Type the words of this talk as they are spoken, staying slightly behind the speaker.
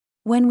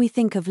When we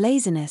think of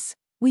laziness,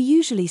 we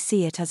usually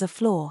see it as a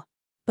flaw.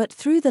 But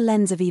through the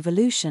lens of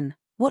evolution,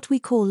 what we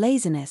call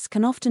laziness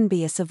can often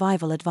be a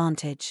survival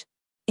advantage.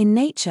 In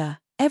nature,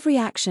 every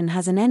action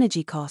has an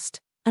energy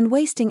cost, and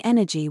wasting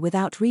energy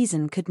without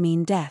reason could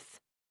mean death.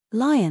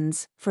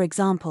 Lions, for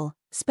example,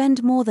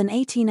 spend more than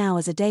 18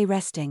 hours a day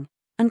resting,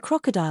 and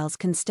crocodiles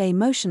can stay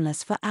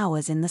motionless for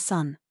hours in the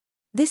sun.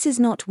 This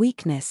is not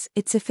weakness,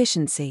 it's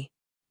efficiency.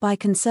 By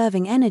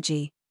conserving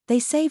energy, they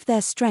save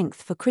their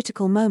strength for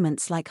critical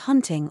moments like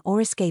hunting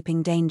or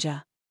escaping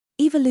danger.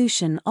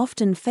 Evolution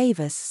often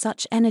favors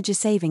such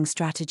energy-saving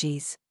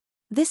strategies.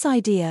 This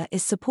idea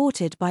is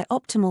supported by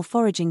optimal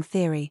foraging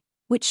theory,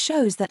 which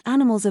shows that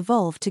animals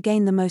evolve to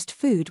gain the most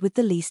food with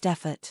the least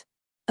effort.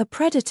 A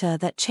predator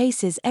that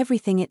chases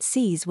everything it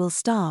sees will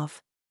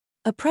starve.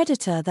 A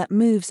predator that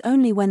moves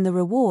only when the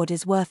reward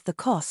is worth the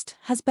cost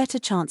has better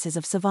chances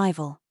of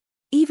survival.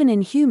 Even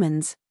in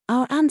humans,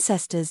 our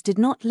ancestors did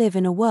not live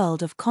in a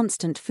world of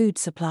constant food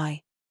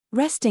supply.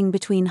 Resting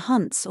between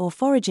hunts or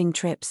foraging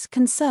trips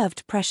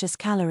conserved precious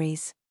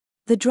calories.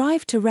 The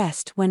drive to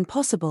rest when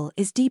possible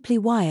is deeply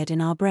wired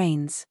in our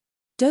brains.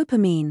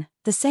 Dopamine,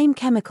 the same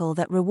chemical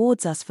that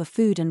rewards us for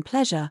food and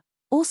pleasure,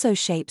 also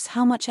shapes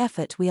how much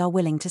effort we are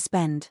willing to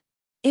spend.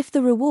 If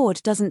the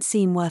reward doesn't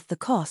seem worth the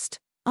cost,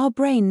 our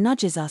brain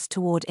nudges us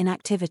toward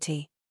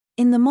inactivity.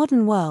 In the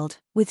modern world,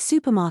 with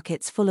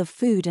supermarkets full of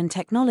food and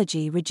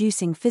technology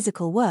reducing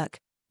physical work,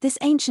 this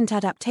ancient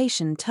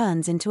adaptation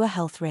turns into a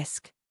health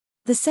risk.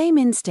 The same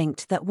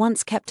instinct that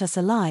once kept us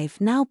alive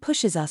now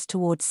pushes us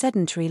toward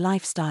sedentary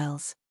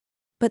lifestyles.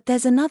 But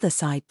there's another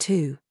side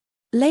too.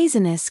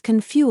 Laziness can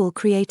fuel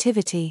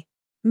creativity.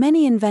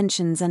 Many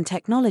inventions and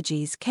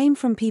technologies came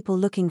from people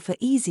looking for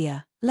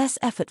easier, less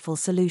effortful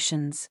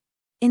solutions.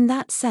 In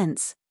that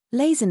sense,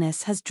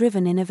 laziness has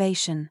driven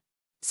innovation.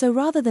 So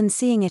rather than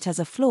seeing it as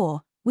a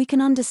flaw, we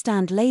can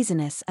understand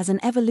laziness as an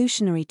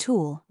evolutionary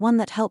tool, one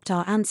that helped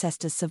our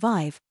ancestors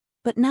survive,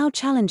 but now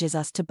challenges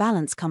us to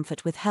balance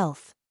comfort with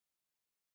health.